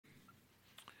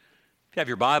If you have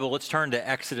your Bible, let's turn to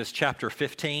Exodus chapter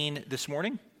 15 this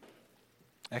morning.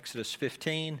 Exodus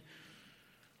 15.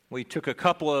 We took a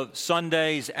couple of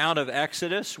Sundays out of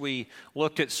Exodus. We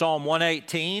looked at Psalm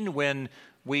 118 when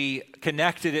we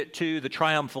connected it to the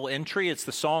triumphal entry. It's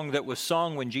the song that was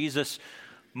sung when Jesus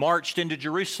marched into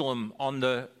Jerusalem on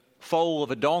the foal of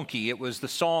a donkey. It was the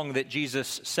song that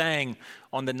Jesus sang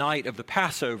on the night of the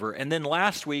Passover. And then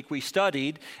last week we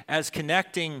studied, as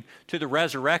connecting to the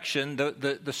resurrection,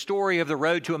 the story of the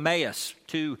road to Emmaus.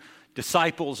 Two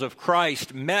disciples of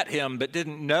Christ met him but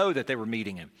didn't know that they were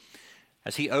meeting him,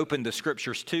 as he opened the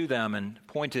scriptures to them and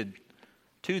pointed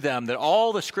to them that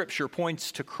all the scripture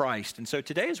points to Christ. And so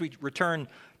today, as we return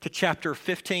to chapter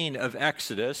 15 of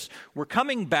Exodus, we're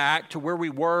coming back to where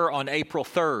we were on April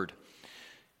 3rd.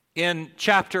 In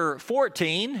chapter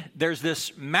 14, there's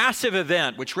this massive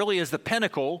event, which really is the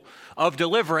pinnacle of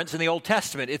deliverance in the Old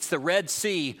Testament. It's the Red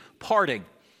Sea parting.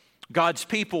 God's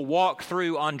people walk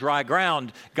through on dry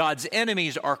ground. God's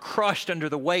enemies are crushed under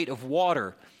the weight of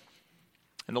water.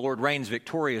 And the Lord reigns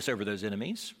victorious over those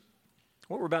enemies.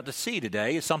 What we're about to see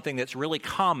today is something that's really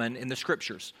common in the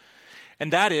Scriptures.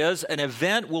 And that is, an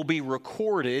event will be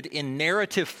recorded in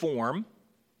narrative form.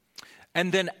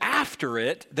 And then after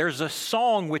it, there's a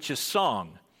song which is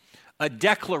sung, a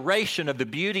declaration of the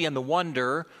beauty and the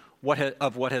wonder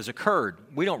of what has occurred.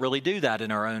 We don't really do that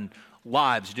in our own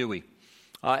lives, do we?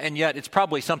 And yet it's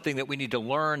probably something that we need to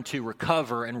learn to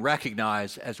recover and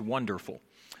recognize as wonderful.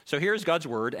 So here's God's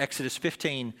word, Exodus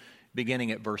 15,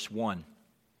 beginning at verse 1.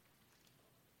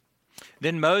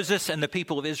 Then Moses and the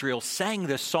people of Israel sang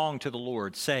this song to the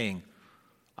Lord, saying,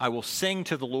 I will sing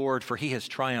to the Lord, for he has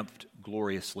triumphed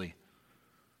gloriously.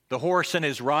 The horse and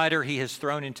his rider he has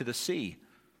thrown into the sea.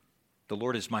 The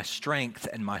Lord is my strength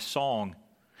and my song,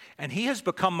 and he has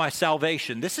become my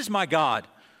salvation. This is my God,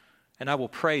 and I will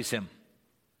praise him.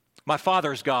 My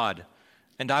father's God,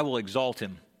 and I will exalt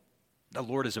him. The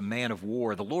Lord is a man of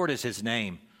war. The Lord is his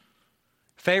name.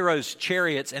 Pharaoh's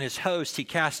chariots and his host he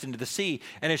cast into the sea,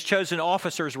 and his chosen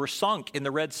officers were sunk in the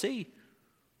Red Sea.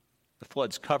 The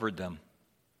floods covered them.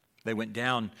 They went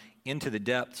down into the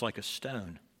depths like a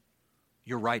stone.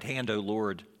 Your right hand, O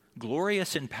Lord,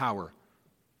 glorious in power.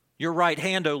 Your right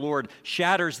hand, O Lord,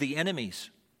 shatters the enemies.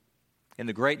 In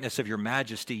the greatness of your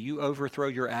majesty, you overthrow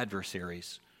your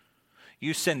adversaries.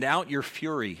 You send out your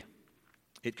fury.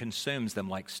 It consumes them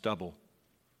like stubble.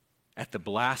 At the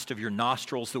blast of your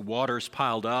nostrils, the waters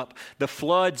piled up. The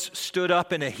floods stood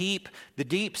up in a heap. The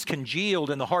deeps congealed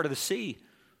in the heart of the sea.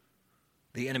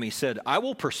 The enemy said, I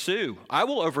will pursue, I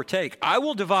will overtake, I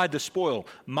will divide the spoil.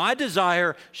 My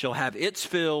desire shall have its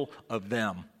fill of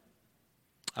them.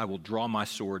 I will draw my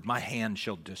sword, my hand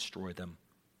shall destroy them.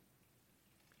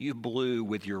 You blew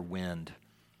with your wind.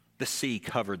 The sea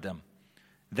covered them.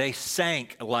 They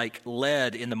sank like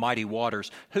lead in the mighty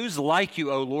waters. Who's like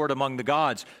you, O Lord, among the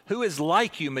gods? Who is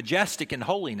like you, majestic in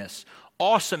holiness,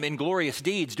 awesome in glorious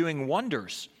deeds, doing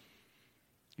wonders?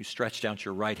 You stretched out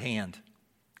your right hand.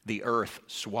 The earth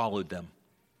swallowed them.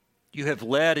 You have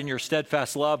led in your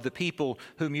steadfast love the people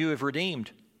whom you have redeemed.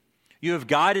 You have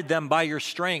guided them by your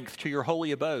strength to your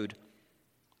holy abode.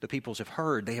 The peoples have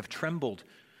heard, they have trembled.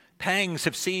 Pangs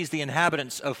have seized the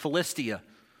inhabitants of Philistia.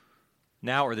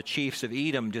 Now are the chiefs of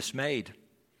Edom dismayed.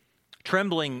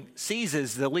 Trembling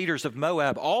seizes the leaders of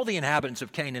Moab. All the inhabitants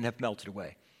of Canaan have melted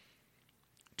away.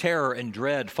 Terror and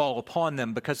dread fall upon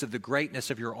them because of the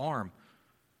greatness of your arm.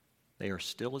 They are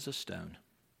still as a stone.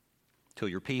 Till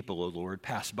your people, O Lord,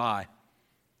 pass by.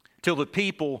 Till the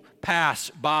people pass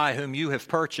by whom you have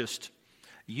purchased.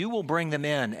 You will bring them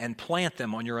in and plant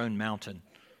them on your own mountain,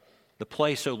 the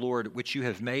place, O Lord, which you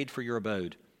have made for your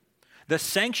abode. The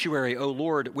sanctuary, O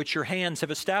Lord, which your hands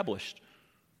have established.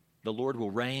 The Lord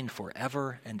will reign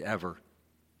forever and ever.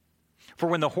 For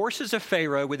when the horses of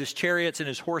Pharaoh with his chariots and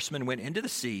his horsemen went into the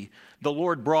sea, the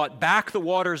Lord brought back the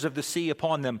waters of the sea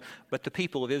upon them, but the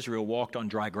people of Israel walked on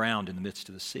dry ground in the midst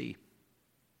of the sea.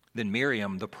 Then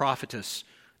Miriam, the prophetess,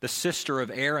 the sister of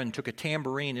Aaron, took a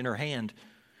tambourine in her hand.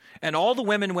 And all the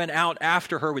women went out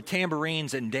after her with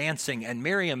tambourines and dancing. And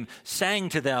Miriam sang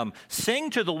to them, Sing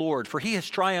to the Lord, for he has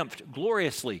triumphed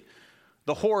gloriously.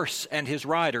 The horse and his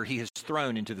rider he has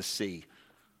thrown into the sea.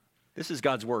 This is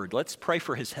God's word. Let's pray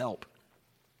for his help.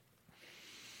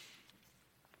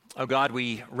 Oh God,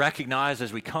 we recognize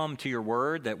as we come to your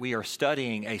word that we are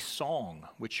studying a song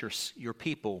which your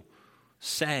people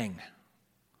sang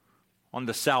on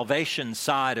the salvation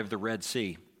side of the Red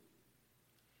Sea.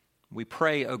 We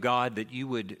pray, O God, that you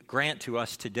would grant to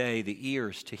us today the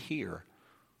ears to hear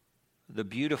the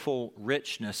beautiful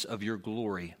richness of your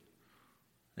glory,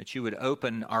 that you would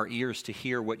open our ears to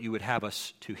hear what you would have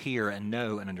us to hear and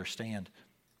know and understand.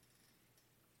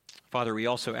 Father, we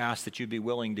also ask that you'd be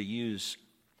willing to use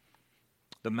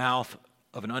the mouth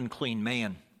of an unclean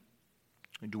man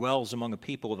who dwells among a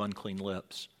people of unclean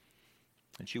lips,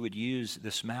 that you would use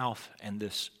this mouth and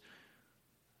this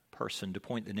person to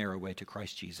point the narrow way to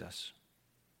Christ Jesus,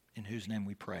 in whose name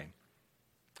we pray.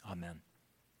 Amen.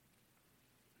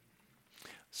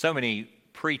 So many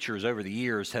preachers over the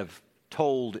years have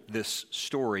told this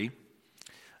story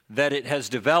that it has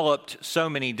developed so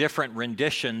many different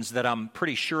renditions that I'm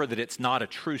pretty sure that it's not a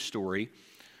true story,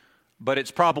 but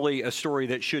it's probably a story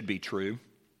that should be true.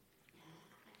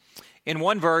 In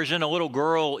one version, a little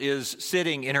girl is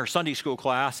sitting in her Sunday school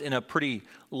class in a pretty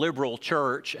liberal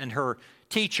church, and her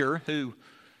teacher, who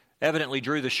evidently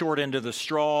drew the short end of the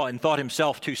straw and thought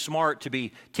himself too smart to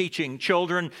be teaching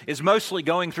children, is mostly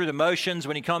going through the motions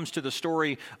when he comes to the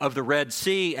story of the Red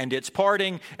Sea and its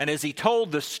parting. And as he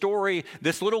told the story,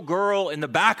 this little girl in the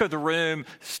back of the room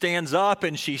stands up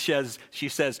and she says,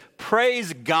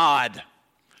 "Praise God."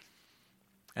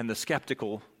 And the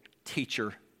skeptical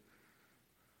teacher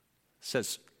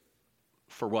says,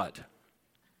 "For what?"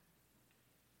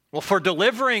 "Well, for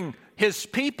delivering his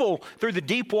people through the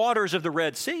deep waters of the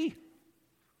Red Sea."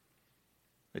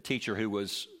 The teacher, who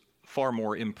was far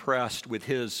more impressed with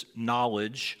his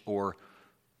knowledge, or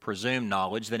presumed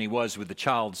knowledge, than he was with the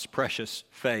child's precious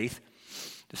faith,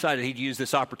 decided he'd use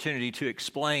this opportunity to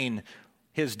explain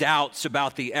his doubts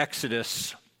about the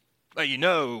Exodus. "You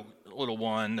know, little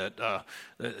one, that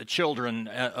the children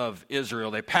of Israel,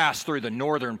 they passed through the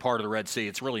northern part of the Red Sea.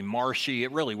 It's really marshy.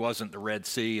 It really wasn't the Red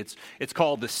Sea. It's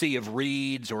called the Sea of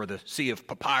Reeds or the Sea of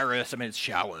Papyrus. I mean, it's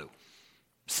shallow.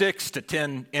 6 to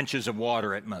 10 inches of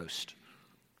water at most."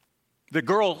 The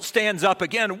girl stands up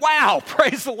again. "Wow,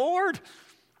 praise the Lord.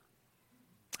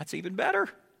 That's even better.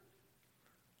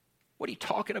 What are you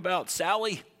talking about,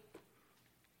 Sally?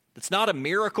 It's not a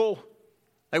miracle.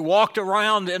 They walked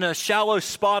around in a shallow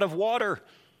spot of water."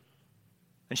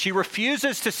 And she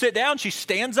refuses to sit down. She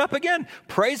stands up again.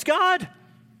 "Praise God."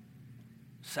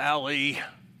 "Sally,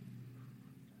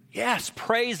 yes,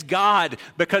 praise God,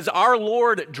 because our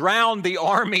Lord drowned the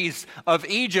armies of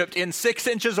Egypt in 6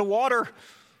 inches of water.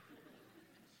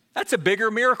 That's a bigger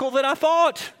miracle than I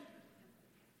thought."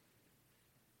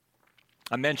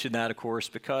 I mention that, of course,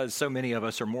 because so many of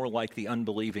us are more like the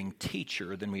unbelieving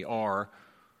teacher than we are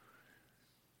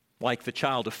like the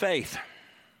child of faith.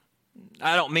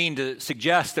 I don't mean to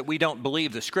suggest that we don't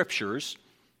believe the Scriptures.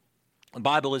 The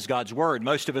Bible is God's Word.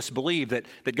 Most of us believe that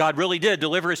God really did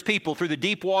deliver His people through the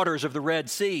deep waters of the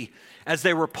Red Sea as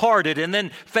they were parted, and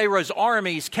then Pharaoh's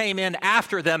armies came in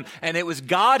after them, and it was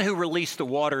God who released the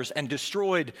waters and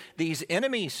destroyed these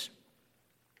enemies.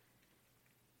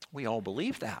 We all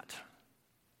believe that.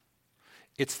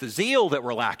 It's the zeal that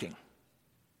we're lacking.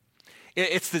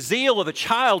 It's the zeal of a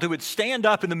child who would stand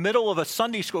up in the middle of a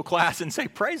Sunday school class and say,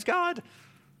 "Praise God."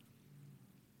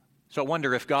 So I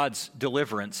wonder if God's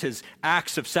deliverance, His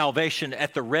acts of salvation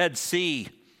at the Red Sea,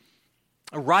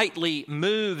 rightly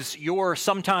moves your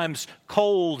sometimes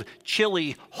cold,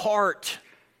 chilly heart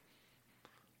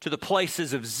to the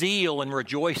places of zeal and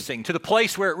rejoicing, to the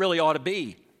place where it really ought to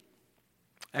be.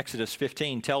 Exodus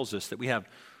 15 tells us that we have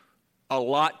a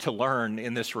lot to learn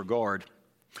in this regard.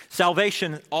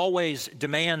 Salvation always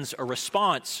demands a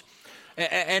response.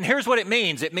 And here's what it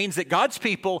means. It means that God's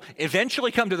people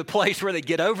eventually come to the place where they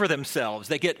get over themselves.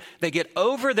 They get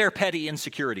over their petty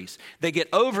insecurities. They get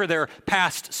over their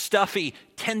past stuffy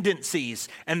tendencies.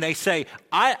 And they say,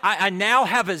 I now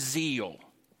have a zeal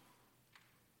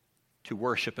to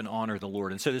worship and honor the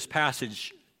Lord. And so this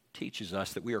passage teaches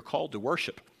us that we are called to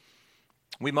worship.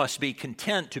 We must be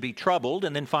content to be troubled,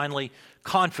 and then finally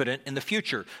confident in the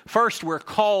future. First, we're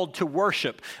called to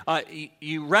worship.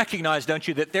 You recognize, don't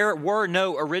you, that there were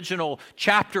no original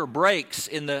chapter breaks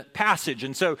in the passage,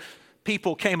 and so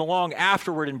people came along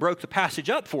afterward and broke the passage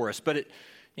up for us, but it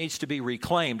needs to be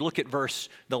reclaimed. Look at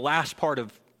the last part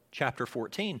of chapter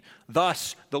 14.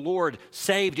 "Thus the Lord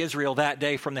saved Israel that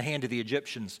day from the hand of the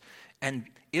Egyptians, and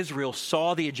Israel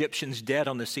saw the Egyptians dead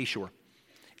on the seashore.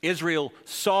 Israel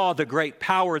saw the great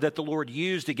power that the Lord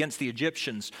used against the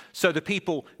Egyptians. So the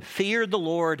people feared the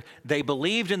Lord, they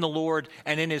believed in the Lord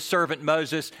and in His servant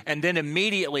Moses." And then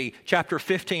immediately, chapter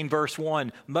 15, verse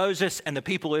 1, Moses and the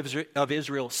people of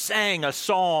Israel sang a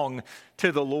song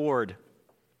to the Lord.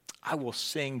 "I will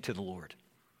sing to the Lord,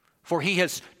 for He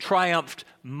has triumphed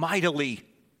mightily.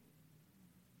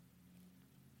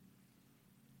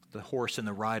 The horse and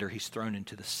the rider He's thrown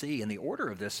into the sea." And the order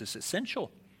of this is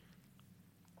essential.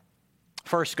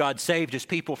 First, God saved His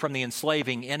people from the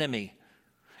enslaving enemy.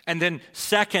 And then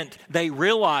second, they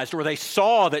realized or they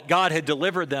saw that God had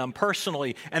delivered them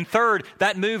personally. And third,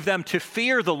 that moved them to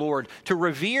fear the Lord, to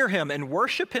revere him and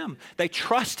worship him. They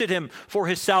trusted him for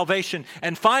his salvation.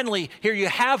 And finally, here you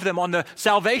have them on the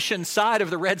salvation side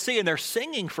of the Red Sea, and they're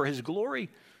singing for his glory.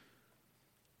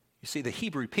 You see, the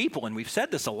Hebrew people, and we've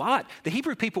said this a lot, the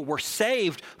Hebrew people were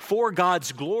saved for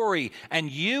God's glory. And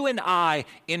you and I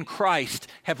in Christ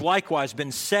have likewise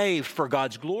been saved for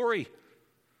God's glory.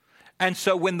 And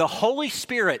so when the Holy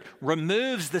Spirit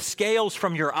removes the scales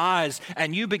from your eyes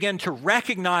and you begin to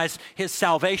recognize his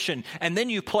salvation, and then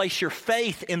you place your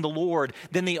faith in the Lord,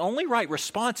 then the only right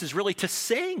response is really to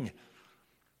sing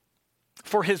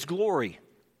for his glory,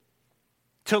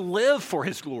 to live for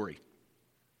his glory.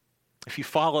 If you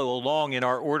follow along in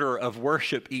our order of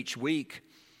worship each week,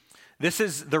 this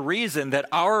is the reason that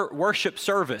our worship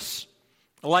service,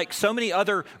 like so many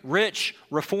other rich,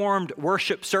 reformed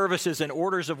worship services and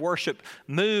orders of worship,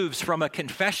 moves from a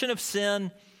confession of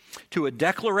sin to a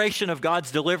declaration of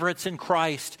God's deliverance in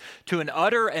Christ to an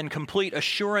utter and complete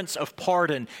assurance of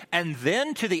pardon, and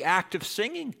then to the act of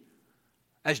singing.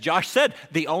 As Josh said,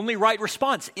 the only right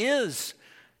response is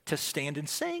to stand and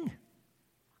sing.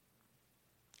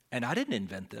 And I didn't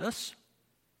invent this.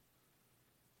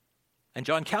 And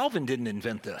John Calvin didn't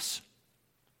invent this.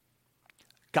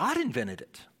 God invented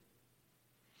it.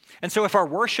 And so if our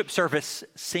worship service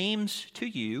seems to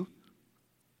you,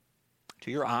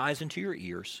 to your eyes and to your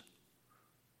ears,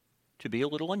 to be a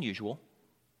little unusual,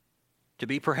 to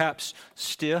be perhaps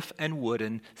stiff and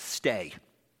wooden, stay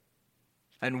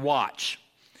and watch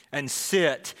and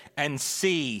sit and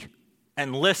see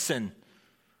and listen.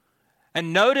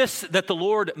 And notice that the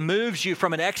Lord moves you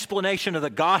from an explanation of the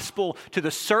gospel to the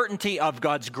certainty of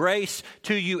God's grace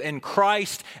to you in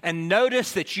Christ. And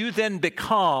notice that you then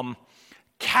become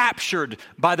captured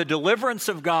by the deliverance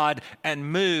of God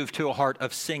and moved to a heart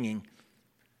of singing.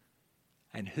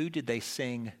 And who did they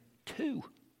sing to?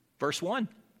 Verse 1.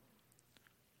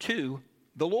 To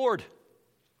the Lord.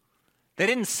 They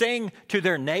didn't sing to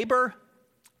their neighbor.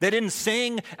 They didn't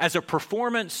sing as a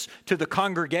performance to the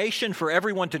congregation for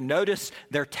everyone to notice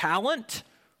their talent.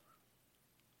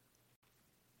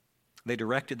 They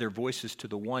directed their voices to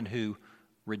the one who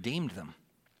redeemed them.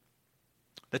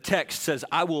 The text says,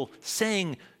 I will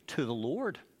sing to the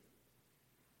Lord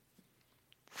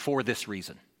for this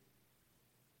reason.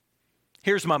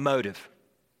 Here's my motive,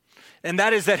 and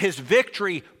that is that his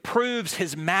victory proves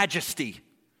his majesty.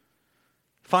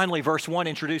 Finally, verse 1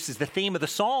 introduces the theme of the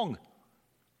song.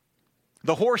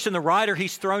 The horse and the rider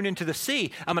he's thrown into the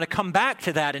sea. I'm going to come back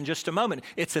to that in just a moment.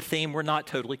 It's a theme we're not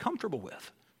totally comfortable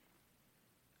with.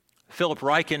 Philip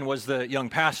Ryken was the young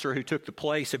pastor who took the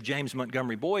place of James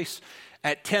Montgomery Boyce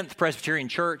at 10th Presbyterian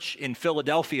Church in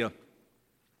Philadelphia.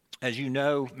 As you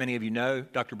know, many of you know,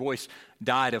 Dr. Boyce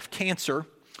died of cancer.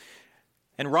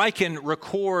 And Ryken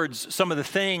records some of the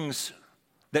things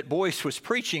that Boyce was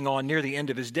preaching on near the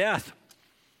end of his death.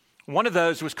 One of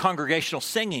those was congregational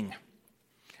singing.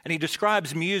 And he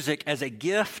describes music as a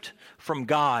gift from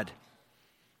God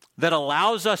that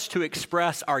allows us to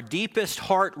express our deepest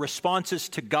heart responses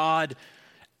to God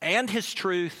and his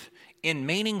truth in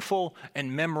meaningful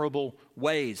and memorable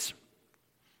ways.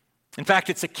 In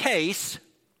fact, it's a case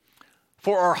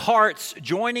for our hearts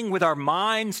joining with our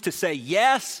minds to say,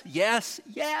 yes, yes,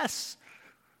 yes.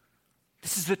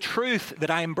 This is the truth that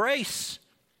I embrace.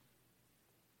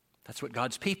 That's what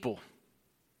God's people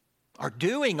are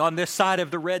doing on this side of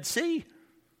the Red Sea.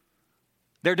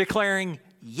 They're declaring,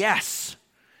 yes,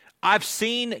 I've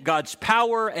seen God's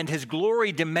power and his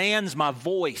glory demands my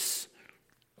voice.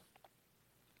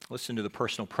 Listen to the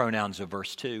personal pronouns of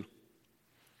verse 2.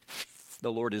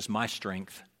 The Lord is my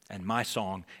strength and my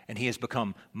song, and he has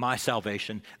become my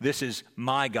salvation. This is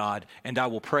my God, and I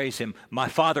will praise him, my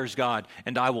Father's God,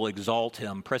 and I will exalt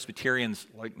him. Presbyterians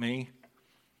like me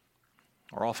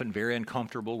are often very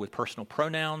uncomfortable with personal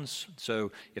pronouns.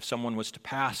 So if someone was to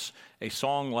pass a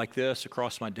song like this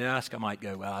across my desk, I might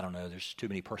go, well, I don't know, there's too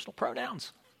many personal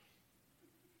pronouns.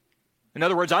 In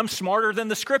other words, I'm smarter than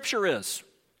the Scripture is.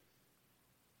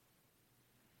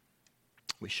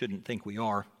 We shouldn't think we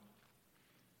are.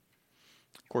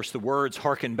 Of course, the words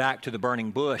harken back to the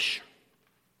burning bush.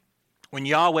 When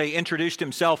Yahweh introduced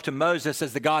himself to Moses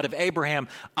as the God of Abraham,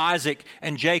 Isaac,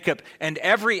 and Jacob, and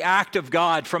every act of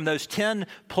God from those 10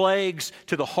 plagues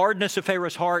to the hardness of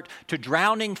Pharaoh's heart to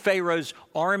drowning Pharaoh's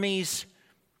armies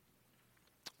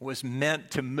was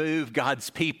meant to move God's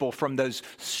people from those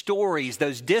stories,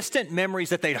 those distant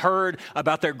memories that they'd heard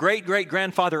about their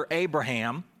great-great-grandfather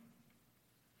Abraham,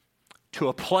 to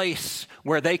a place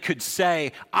where they could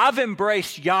say, I've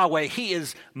embraced Yahweh. He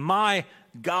is my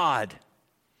God.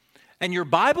 And your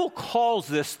Bible calls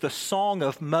this the Song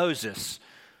of Moses.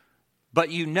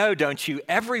 But you know, don't you,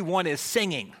 everyone is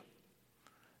singing.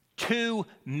 2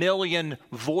 million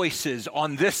voices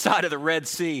on this side of the Red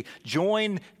Sea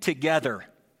join together.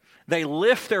 They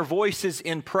lift their voices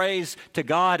in praise to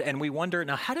God, and we wonder,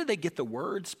 now how did they get the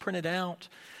words printed out?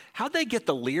 How did they get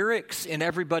the lyrics in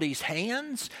everybody's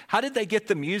hands? How did they get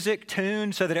the music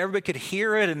tuned so that everybody could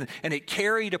hear it and it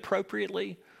carried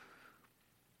appropriately?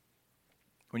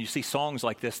 When you see songs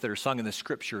like this that are sung in the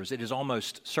Scriptures, it is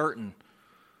almost certain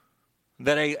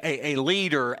that a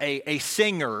leader, a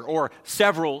singer, or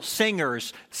several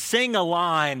singers sing a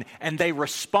line and they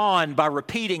respond by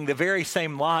repeating the very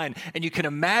same line. And you can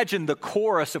imagine the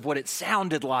chorus of what it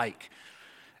sounded like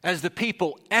as the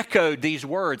people echoed these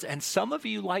words. And some of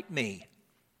you, like me,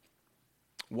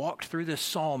 walked through this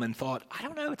psalm and thought, I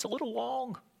don't know, it's a little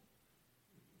long.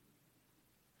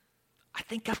 I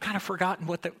think I've kind of forgotten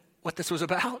what this was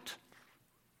about.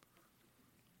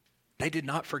 They did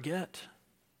not forget.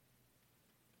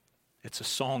 It's a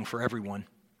song for everyone.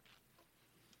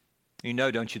 You know,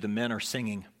 don't you, the men are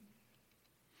singing.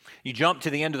 You jump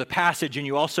to the end of the passage and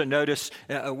you also notice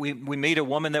we meet a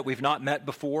woman that we've not met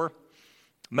before.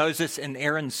 Moses and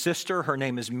Aaron's sister, her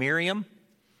name is Miriam.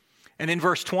 And in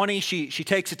verse 20, she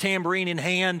takes a tambourine in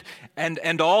hand,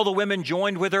 and all the women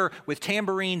joined with her with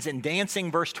tambourines and dancing,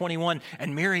 verse 21.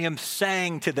 And Miriam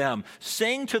sang to them,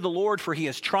 "Sing to the Lord, for he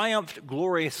has triumphed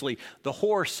gloriously. The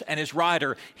horse and his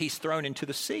rider he's thrown into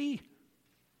the sea."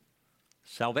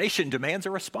 Salvation demands a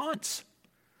response.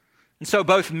 And so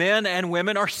both men and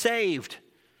women are saved.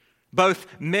 Both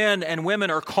men and women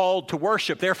are called to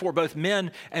worship. Therefore, both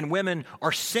men and women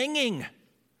are singing. I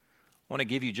want to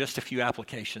give you just a few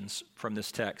applications from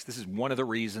this text. This is one of the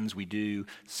reasons we do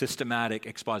systematic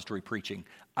expository preaching.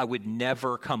 I would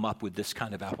never come up with this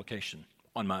kind of application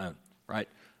on my own, right?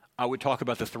 I would talk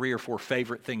about the 3 or 4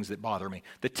 favorite things that bother me.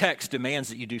 The text demands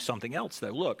that you do something else,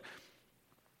 though. Look,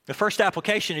 the first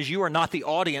application is you are not the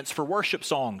audience for worship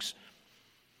songs.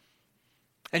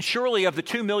 And surely of the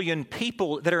 2 million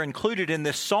people that are included in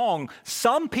this song,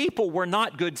 some people were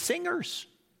not good singers.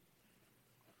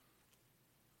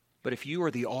 But if you are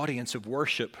the audience of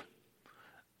worship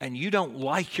and you don't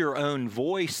like your own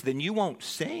voice, then you won't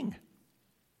sing.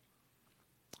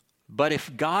 But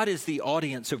if God is the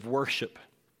audience of worship,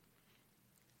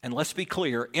 and let's be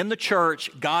clear, in the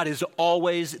church, God is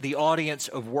always the audience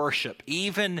of worship,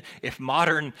 even if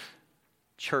modern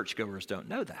churchgoers don't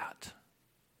know that.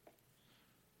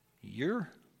 You're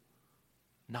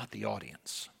not the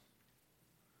audience.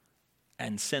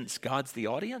 And since God's the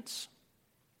audience,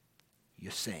 you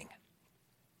sing.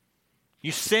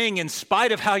 You sing in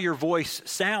spite of how your voice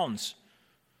sounds.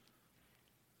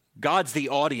 God's the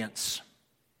audience,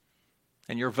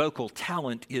 and your vocal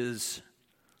talent is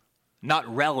not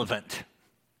relevant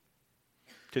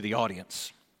to the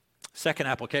audience. Second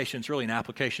application is really an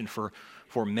application for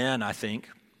men, I think.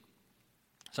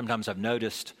 Sometimes I've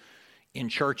noticed in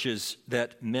churches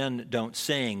that men don't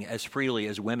sing as freely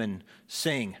as women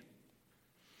sing.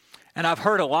 And I've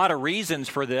heard a lot of reasons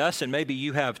for this, and maybe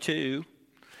you have too.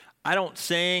 I don't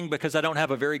sing because I don't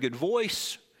have a very good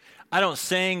voice. I don't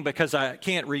sing because I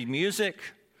can't read music.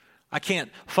 I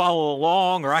can't follow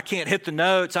along, or I can't hit the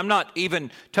notes. I'm not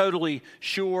even totally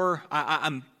sure.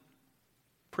 I'm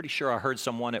pretty sure I heard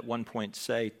someone at one point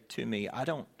say to me, I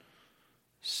don't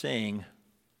sing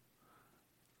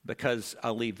because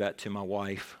I leave that to my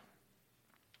wife.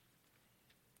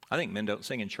 I think men don't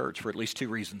sing in church for at least 2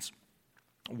 reasons.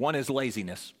 One is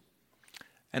laziness,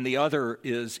 and the other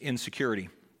is insecurity.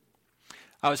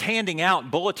 I was handing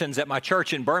out bulletins at my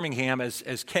church in Birmingham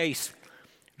as Case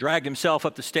dragged himself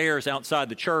up the stairs outside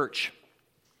the church.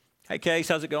 Hey, Case,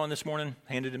 how's it going this morning?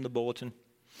 Handed him the bulletin.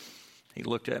 He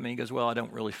looked at me and goes, well, I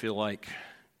don't really feel like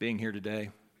being here today.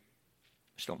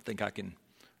 Just don't think I can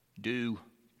do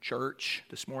church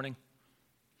this morning.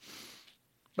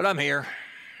 But I'm here.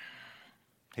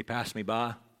 He passed me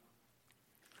by.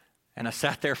 And I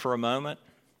sat there for a moment.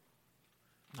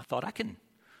 I thought, I can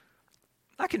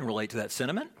relate to that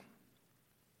sentiment.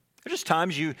 There's just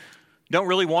times you don't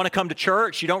really want to come to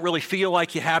church. You don't really feel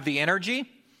like you have the energy.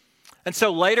 And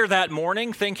so later that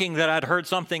morning, thinking that I'd heard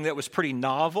something that was pretty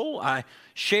novel, I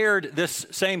shared this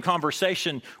same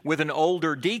conversation with an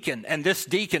older deacon. And this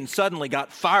deacon suddenly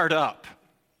got fired up.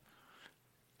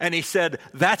 And he said,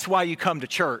 that's why you come to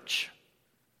church.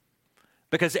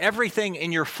 Because everything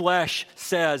in your flesh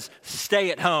says,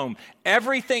 stay at home.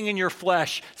 Everything in your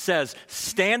flesh says,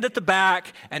 stand at the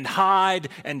back and hide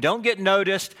and don't get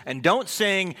noticed and don't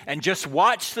sing and just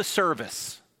watch the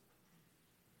service.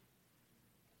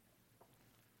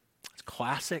 It's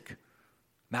classic,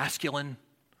 masculine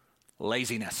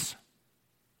laziness.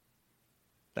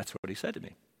 That's what he said to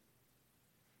me.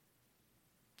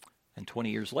 And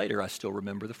 20 years later, I still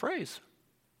remember the phrase.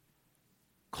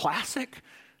 Classic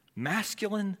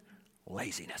masculine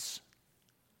laziness.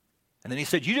 And then he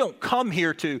said, you don't come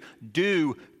here to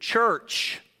do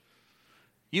church.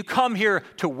 You come here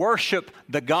to worship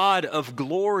the God of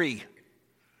glory.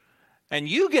 And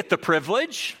you get the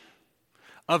privilege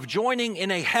of joining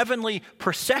in a heavenly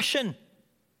procession.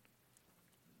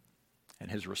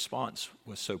 And his response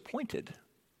was so pointed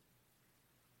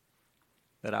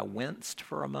that I winced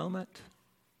for a moment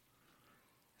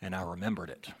and I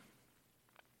remembered it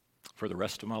for the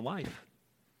rest of my life.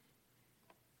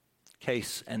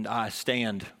 Case and I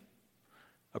stand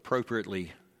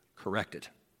appropriately corrected.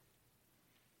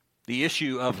 The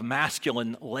issue of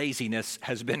masculine laziness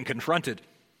has been confronted.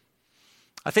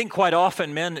 I think quite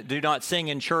often men do not sing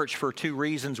in church for two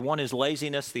reasons. One is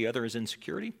laziness, the other is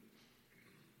insecurity.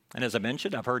 And as I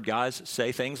mentioned, I've heard guys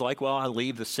say things like, well, I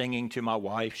leave the singing to my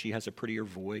wife. She has a prettier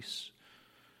voice.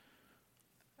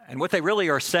 And what they really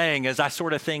are saying is I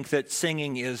sort of think that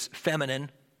singing is feminine.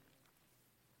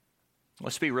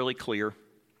 Let's be really clear.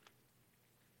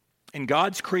 In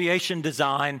God's creation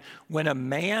design, when a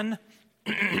man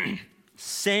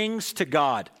sings to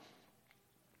God,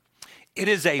 it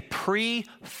is a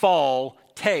pre-fall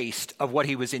taste of what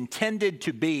he was intended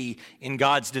to be in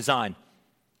God's design.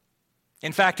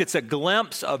 In fact, it's a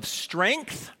glimpse of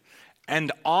strength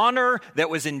and honor that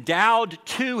was endowed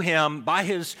to him by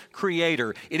his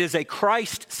Creator. It is a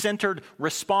Christ-centered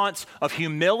response of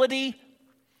humility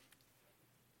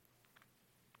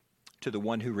to the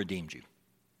one who redeemed you.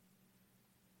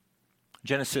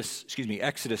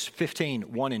 Exodus 15,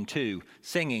 1 and 2,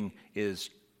 singing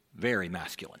is very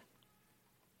masculine.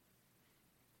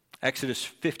 Exodus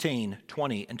 15,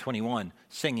 20 and 21,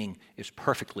 singing is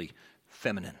perfectly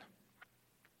feminine.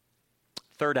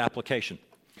 Third application.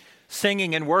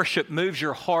 Singing and worship moves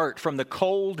your heart from the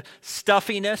cold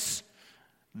stuffiness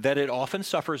that it often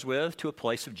suffers with to a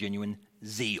place of genuine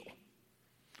zeal.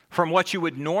 From what you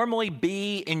would normally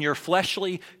be in your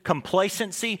fleshly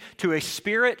complacency to a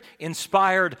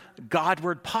spirit-inspired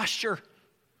Godward posture.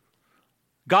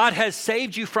 God has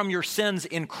saved you from your sins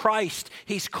in Christ.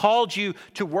 He's called you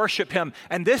to worship Him.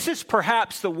 And this is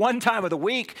perhaps the one time of the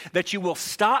week that you will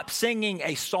stop singing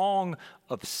a song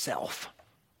of self.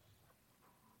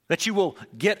 That you will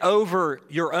get over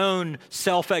your own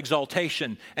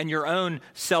self-exaltation and your own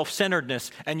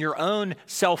self-centeredness and your own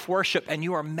self-worship, and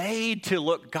you are made to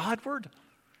look Godward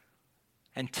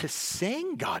and to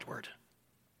sing Godward.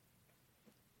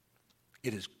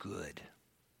 It is good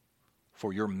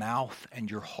for your mouth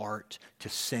and your heart to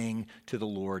sing to the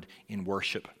Lord in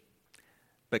worship,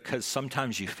 because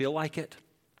sometimes you feel like it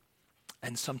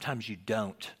and sometimes you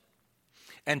don't.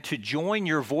 And to join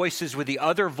your voices with the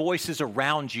other voices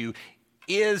around you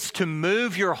is to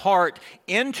move your heart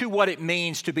into what it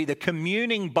means to be the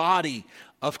communing body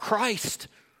of Christ.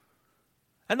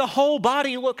 And the whole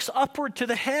body looks upward to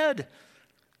the head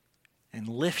and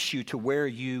lifts you to where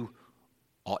you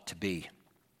ought to be,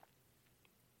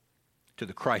 to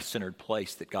the Christ-centered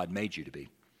place that God made you to be.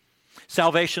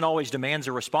 Salvation always demands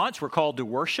a response. We're called to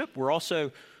worship. We're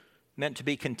also meant to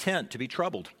be content, to be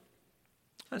troubled.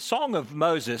 The Song of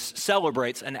Moses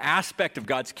celebrates an aspect of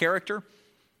God's character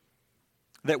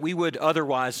that we would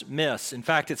otherwise miss. In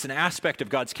fact, it's an aspect of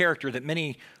God's character that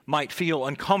many might feel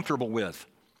uncomfortable with.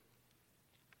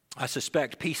 I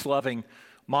suspect peace-loving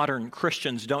modern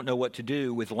Christians don't know what to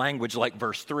do with language like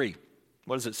verse 3.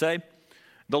 What does it say?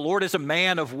 The Lord is a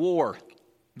man of war.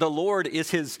 The Lord is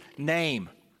His name.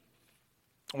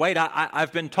 Wait,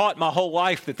 I've been taught my whole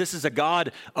life that this is a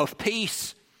God of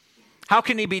peace. How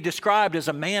can He be described as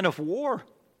a man of war?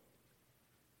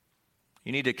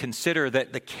 You need to consider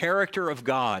that the character of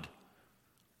God,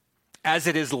 as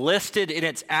it is listed in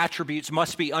its attributes,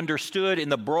 must be understood in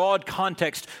the broad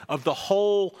context of the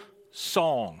whole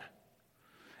song.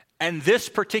 And this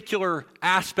particular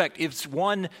aspect is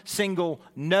one single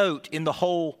note in the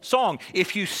whole song.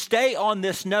 If you stay on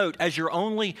this note as your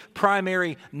only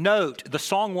primary note, the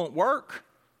song won't work.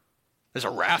 There's a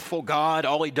wrathful God.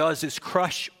 All He does is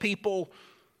crush people.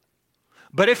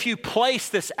 But if you place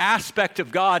this aspect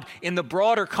of God in the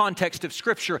broader context of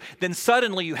Scripture, then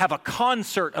suddenly you have a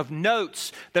concert of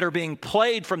notes that are being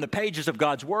played from the pages of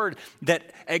God's Word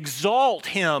that exalt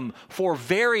Him for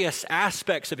various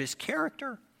aspects of His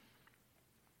character.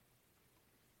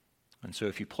 And so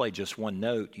if you play just one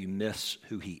note, you miss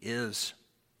who He is.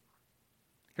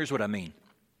 Here's what I mean.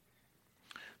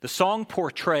 The song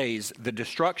portrays the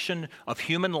destruction of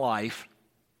human life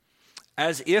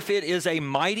as if it is a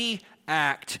mighty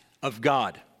act of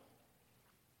God.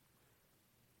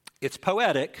 It's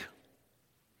poetic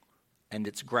and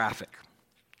it's graphic.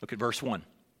 Look at verse 1.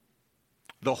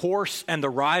 The horse and the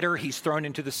rider he's thrown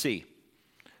into the sea.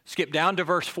 Skip down to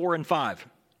verse 4 and 5.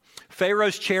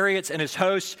 Pharaoh's chariots and his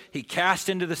hosts he cast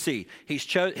into the sea. His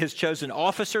chosen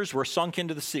officers were sunk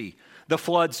into the sea. The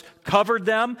floods covered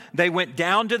them. They went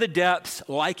down to the depths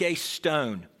like a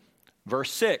stone.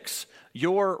 Verse 6.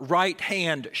 Your right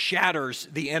hand shatters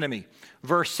the enemy.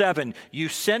 Verse 7. You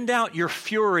send out your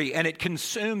fury and it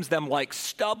consumes them like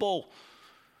stubble.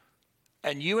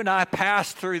 And you and I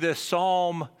passed through this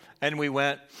psalm and we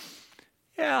went,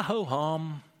 yeah,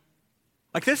 ho-hum.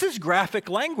 Like, this is graphic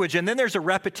language, and then there's a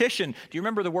repetition. Do you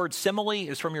remember the word simile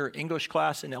is from your English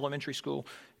class in elementary school?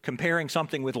 Comparing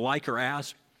something with like or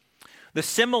as. The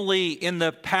simile in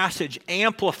the passage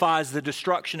amplifies the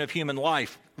destruction of human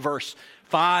life. Verse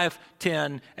 5,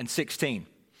 10, and 16.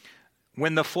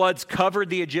 When the floods covered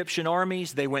the Egyptian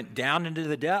armies, they went down into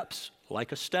the depths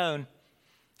like a stone.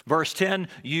 Verse 10,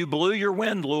 you blew your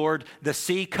wind, Lord. The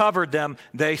sea covered them.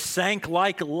 They sank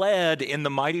like lead in the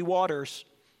mighty waters.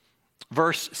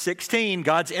 Verse 16,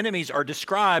 God's enemies are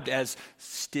described as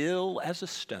still as a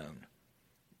stone.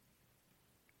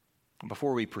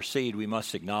 Before we proceed, we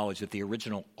must acknowledge that the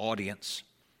original audience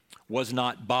was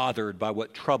not bothered by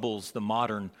what troubles the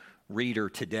modern reader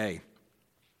today.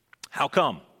 How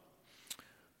come?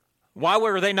 Why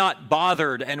were they not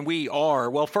bothered and we are?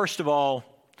 Well, first of all,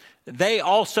 they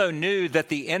also knew that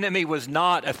the enemy was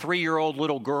not a 3-year-old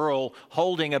little girl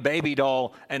holding a baby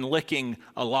doll and licking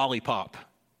a lollipop.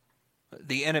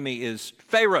 The enemy is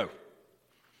Pharaoh.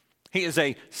 He is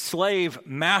a slave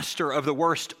master of the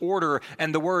worst order,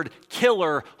 and the word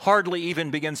killer hardly even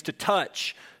begins to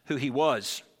touch who he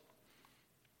was.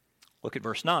 Look at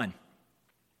verse 9.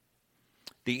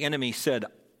 The enemy said,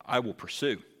 I will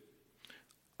pursue.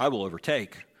 I will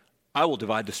overtake. I will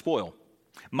divide the spoil.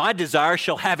 My desire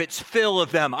shall have its fill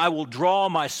of them. I will draw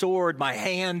my sword. My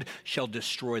hand shall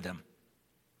destroy them.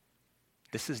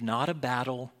 This is not a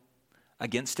battle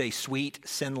against a sweet,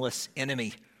 sinless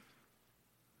enemy.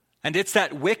 And it's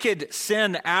that wicked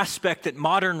sin aspect that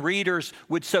modern readers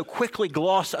would so quickly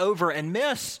gloss over and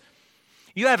miss.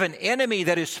 You have an enemy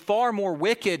that is far more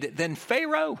wicked than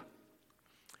Pharaoh.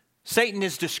 Satan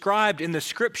is described in the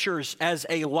scriptures as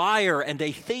a liar and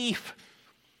a thief.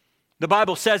 The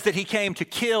Bible says that he came to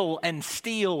kill and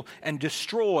steal and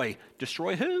destroy.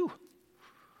 Destroy who?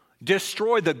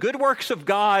 Destroy the good works of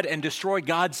God and destroy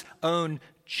God's own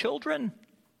children.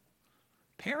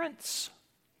 Parents,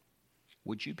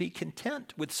 would you be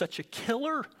content with such a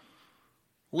killer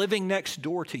living next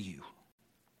door to you?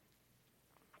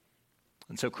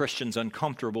 And so Christians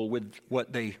uncomfortable with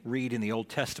what they read in the Old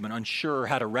Testament, unsure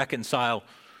how to reconcile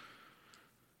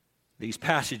these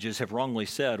passages, have wrongly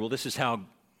said, well, this is how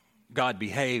God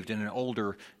behaved in an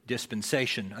older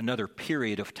dispensation, another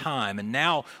period of time. And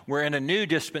now we're in a new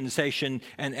dispensation,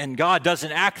 and God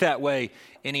doesn't act that way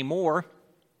anymore.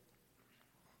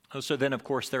 So then, of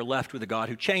course, they're left with a God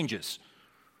who changes,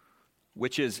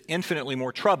 which is infinitely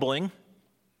more troubling.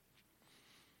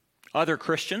 Other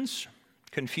Christians,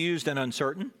 confused and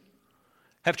uncertain,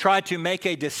 have tried to make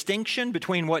a distinction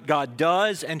between what God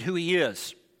does and who he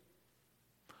is.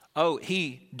 Oh,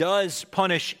 he does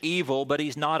punish evil, but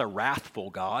he's not a wrathful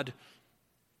God.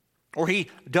 Or he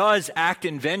does act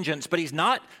in vengeance, but he's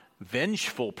not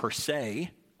vengeful per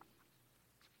se.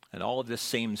 And all of this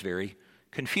seems very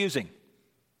confusing.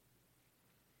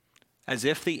 As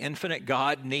if the infinite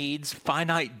God needs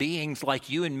finite beings like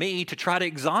you and me to try to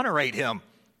exonerate him.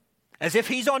 As if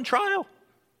he's on trial.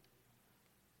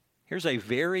 Here's a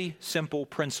very simple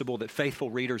principle that faithful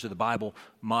readers of the Bible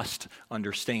must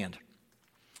understand.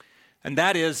 And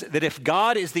that is that if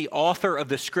God is the author of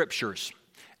the Scriptures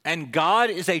and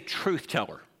God is a truth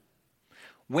teller,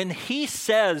 when he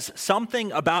says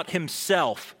something about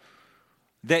himself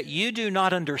that you do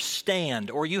not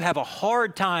understand or you have a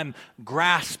hard time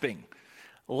grasping,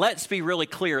 let's be really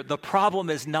clear, the problem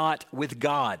is not with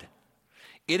God.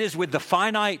 It is with the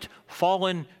finite,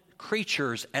 fallen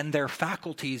creatures and their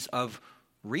faculties of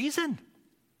reason.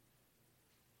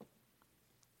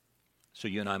 So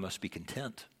you and I must be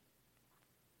content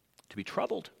to be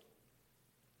troubled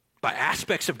by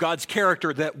aspects of God's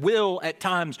character that will at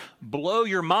times blow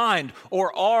your mind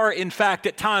or are in fact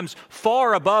at times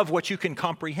far above what you can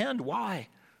comprehend. Why?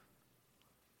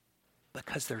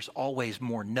 Because there's always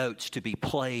more notes to be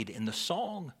played in the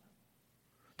song.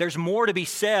 There's more to be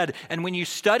said, and when you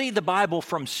study the Bible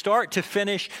from start to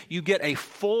finish, you get a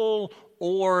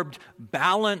full-orbed,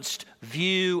 balanced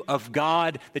view of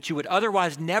God that you would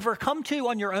otherwise never come to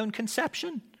on your own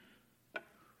conception.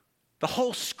 The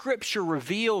whole Scripture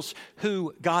reveals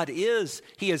who God is.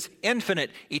 He is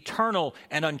infinite, eternal,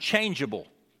 and unchangeable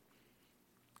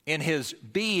in His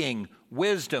being,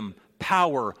 wisdom,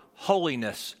 power,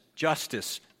 holiness,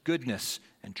 justice, goodness,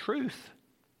 and truth.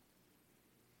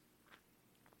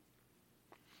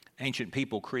 Ancient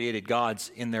people created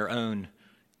gods in their own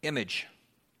image.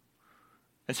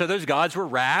 And so those gods were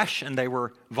rash, and they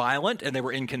were violent, and they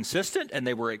were inconsistent, and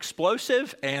they were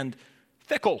explosive and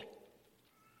fickle.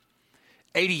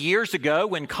 80 years ago,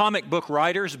 when comic book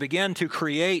writers began to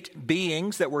create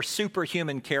beings that were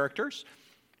superhuman characters,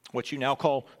 what you now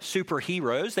call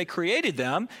superheroes, they created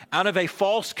them out of a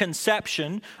false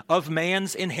conception of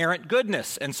man's inherent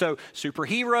goodness. And so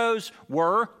superheroes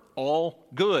were all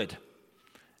good.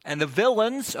 And the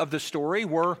villains of the story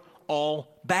were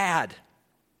all bad.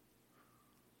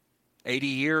 80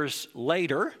 years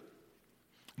later,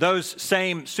 those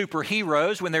same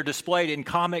superheroes, when they're displayed in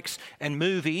comics and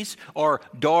movies, are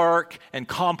dark and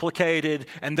complicated,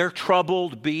 and they're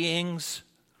troubled beings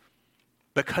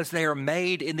because they are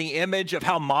made in the image of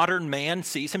how modern man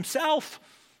sees himself.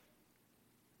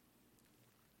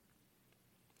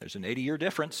 There's an 80-year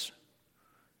difference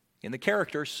in the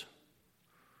characters,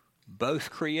 both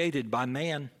created by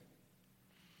man.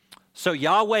 So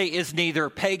Yahweh is neither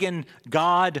pagan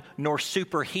god nor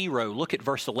superhero. Look at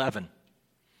verse 11.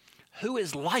 Who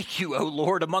is like you, O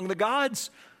Lord, among the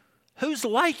gods? Who's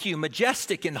like you,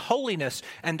 majestic in holiness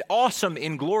and awesome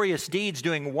in glorious deeds,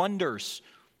 doing wonders?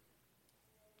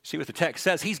 See what the text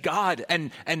says? He's God,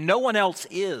 and no one else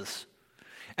is.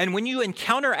 And when you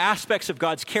encounter aspects of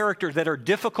God's character that are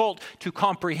difficult to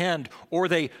comprehend or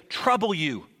they trouble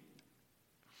you,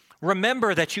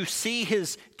 remember that you see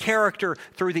His character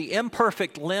through the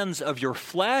imperfect lens of your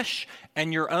flesh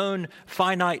and your own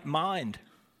finite mind.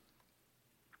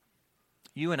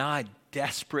 You and I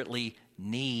desperately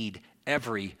need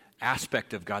every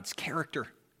aspect of God's character,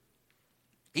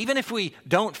 even if we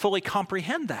don't fully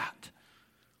comprehend that.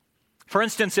 For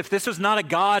instance, if this was not a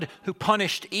God who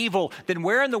punished evil, then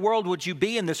where in the world would you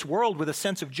be in this world with a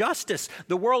sense of justice?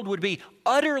 The world would be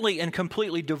utterly and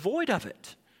completely devoid of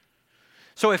it.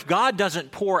 So if God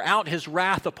doesn't pour out His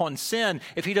wrath upon sin,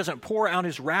 if He doesn't pour out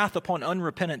His wrath upon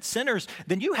unrepentant sinners,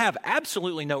 then you have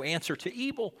absolutely no answer to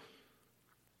evil.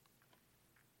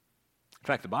 In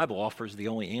fact, the Bible offers the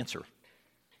only answer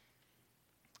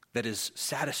that is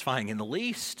satisfying in the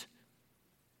least.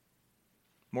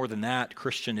 More than that,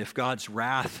 Christian, if God's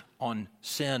wrath on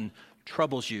sin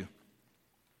troubles you,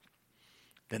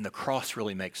 then the cross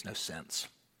really makes no sense.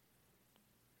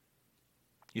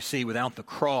 You see, without the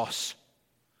cross,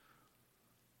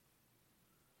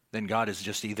 then God is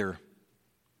just either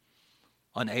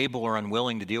unable or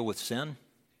unwilling to deal with sin.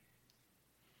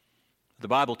 The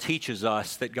Bible teaches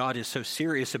us that God is so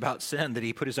serious about sin that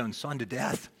He put His own Son to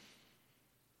death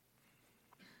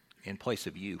in place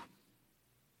of you,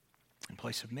 in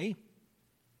place of me.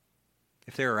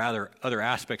 If there are other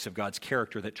aspects of God's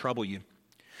character that trouble you,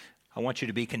 I want you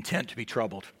to be content to be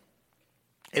troubled.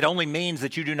 It only means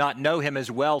that you do not know Him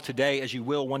as well today as you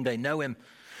will one day know Him.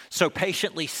 So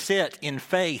patiently sit in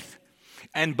faith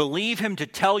and believe Him to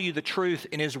tell you the truth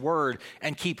in His Word,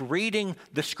 and keep reading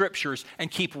the Scriptures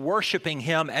and keep worshiping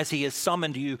Him as He has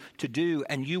summoned you to do,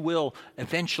 and you will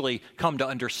eventually come to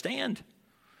understand.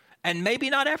 And maybe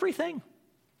not everything,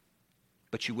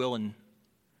 but you will in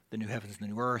the new heavens and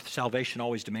the new earth. Salvation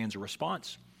always demands a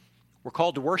response. We're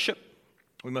called to worship.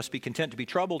 We must be content to be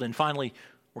troubled. And finally,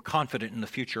 we're confident in the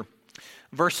future.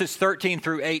 Verses 13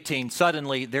 through 18,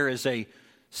 suddenly there is a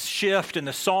shift and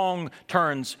the song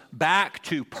turns back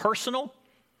to personal,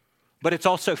 but it's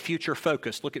also future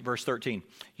focused. Look at verse 13.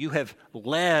 You have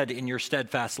led in your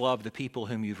steadfast love the people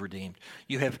whom you've redeemed.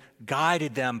 You have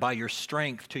guided them by your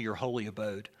strength to your holy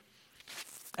abode.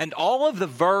 And all of the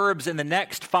verbs in the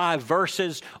next 5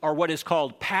 verses are what is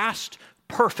called past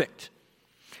perfect.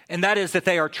 And that is that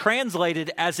they are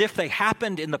translated as if they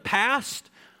happened in the past,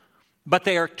 but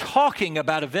they are talking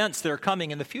about events that are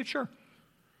coming in the future.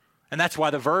 And that's why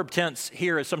the verb tense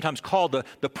here is sometimes called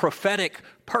the prophetic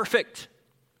perfect.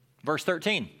 Verse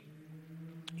 13,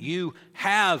 you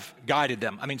have guided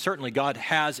them. I mean, certainly God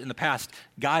has in the past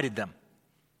guided them.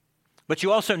 But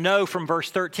you also know from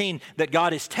verse 13 that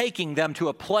God is taking them to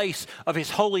a place of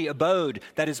His holy abode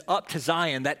that is up to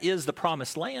Zion, that is the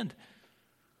promised land.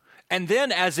 And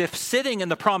then, as if sitting in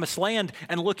the promised land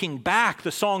and looking back,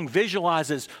 the song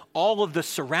visualizes all of the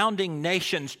surrounding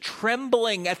nations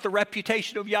trembling at the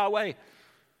reputation of Yahweh.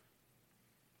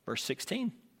 Verse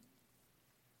 16.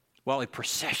 While a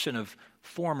procession of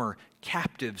former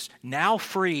captives, now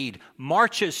freed,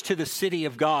 marches to the city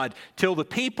of God till the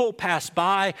people pass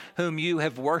by whom you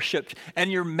have worshiped.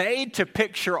 And you're made to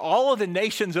picture all of the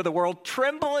nations of the world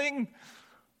trembling.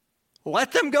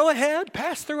 Let them go ahead,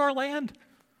 pass through our land.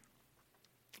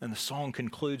 And the song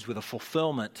concludes with a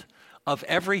fulfillment of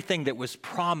everything that was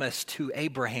promised to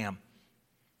Abraham.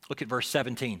 Look at verse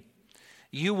 17.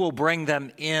 You will bring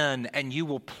them in, and you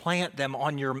will plant them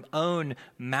on your own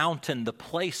mountain, the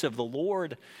place of the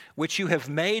Lord, which you have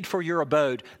made for your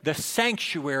abode, the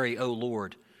sanctuary, O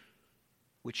Lord,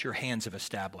 which your hands have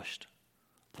established.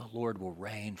 The Lord will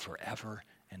reign forever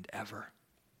and ever.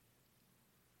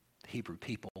 The Hebrew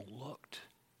people looked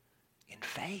in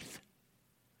faith,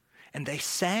 and they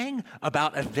sang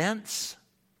about events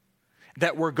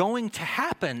that were going to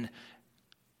happen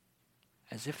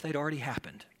as if they'd already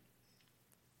happened,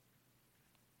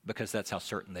 because that's how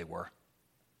certain they were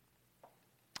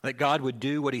that God would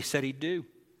do what he said he'd do.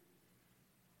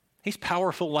 He's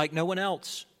powerful like no one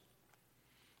else.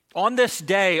 On this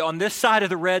day, on this side of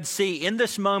the Red Sea, in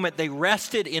this moment, they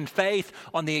rested in faith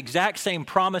on the exact same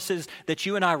promises that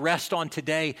you and I rest on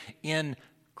today in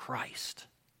Christ.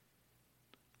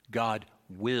 God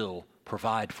will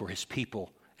provide for his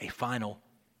people a final,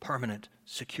 permanent,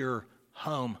 secure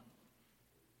home.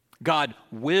 God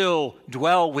will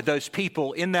dwell with those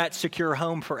people in that secure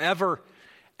home forever,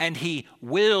 and he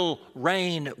will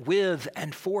reign with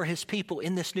and for his people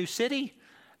in this new city.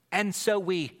 And so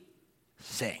we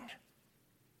sing.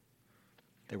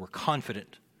 They were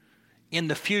confident in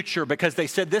the future because they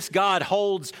said this God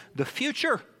holds the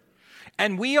future.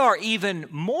 And we are even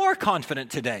more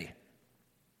confident today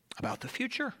about the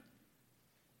future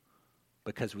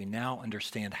because we now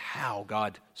understand how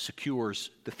God secures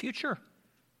the future.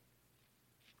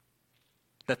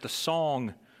 That the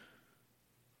song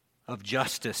of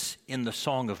justice in the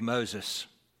Song of Moses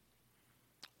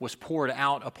was poured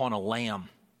out upon a lamb.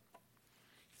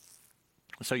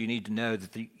 So you need to know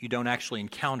that you don't actually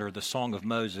encounter the Song of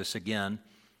Moses again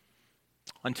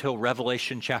until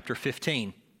Revelation chapter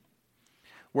 15,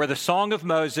 where the Song of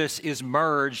Moses is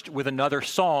merged with another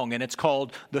song, and it's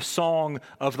called the Song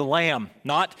of the Lamb.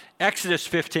 Not Exodus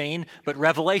 15, but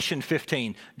Revelation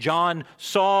 15. John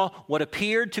saw what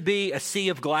appeared to be a sea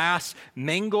of glass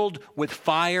mingled with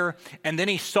fire, and then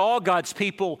he saw God's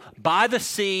people by the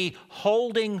sea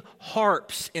holding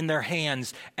harps in their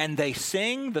hands, and they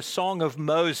sing the Song of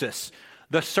Moses,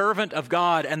 the servant of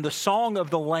God, and the Song of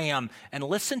the Lamb. And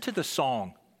listen to the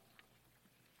song.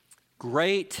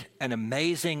 Great and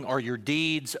amazing are your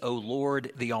deeds, O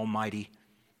Lord the Almighty.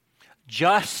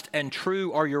 Just and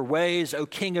true are your ways, O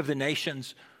King of the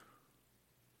nations.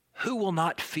 Who will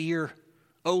not fear,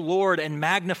 O Lord, and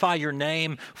magnify your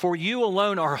name? For you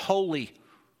alone are holy.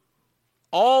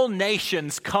 All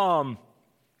nations come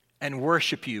and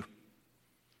worship you,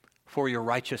 for your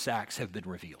righteous acts have been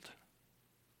revealed.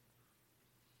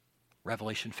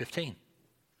 Revelation 15.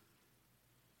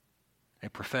 A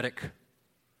prophetic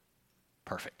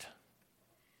perfect.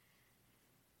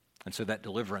 And so that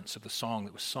deliverance of the song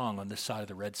that was sung on this side of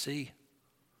the Red Sea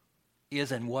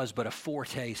is and was but a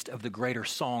foretaste of the greater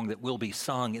song that will be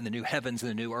sung in the new heavens and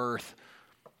the new earth,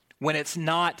 when it's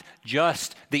not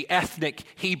just the ethnic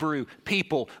Hebrew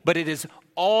people, but it is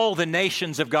all the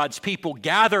nations of God's people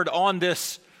gathered on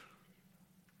this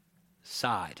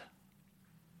side,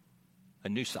 a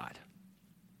new side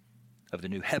of the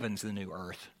new heavens and the new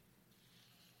earth.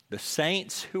 The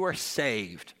saints who are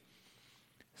saved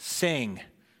sing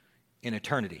in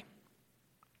eternity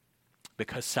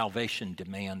because salvation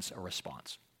demands a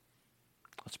response.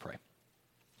 Let's pray.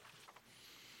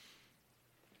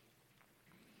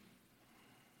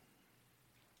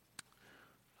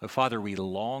 Oh, Father, we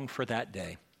long for that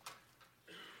day.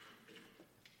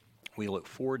 We look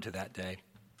forward to that day.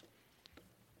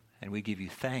 And we give you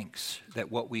thanks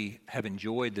that what we have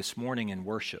enjoyed this morning in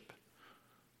worship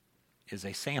is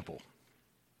a sample,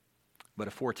 but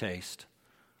a foretaste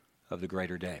of the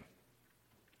greater day,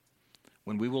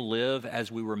 when we will live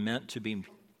as we were meant to be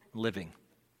living,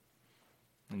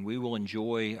 and we will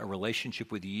enjoy a relationship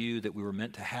with you that we were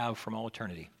meant to have from all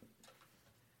eternity,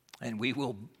 and we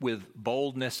will with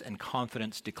boldness and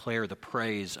confidence declare the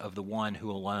praise of the one who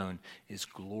alone is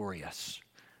glorious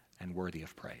and worthy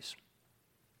of praise.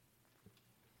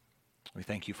 We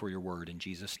thank you for your word in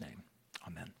Jesus' name.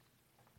 Amen.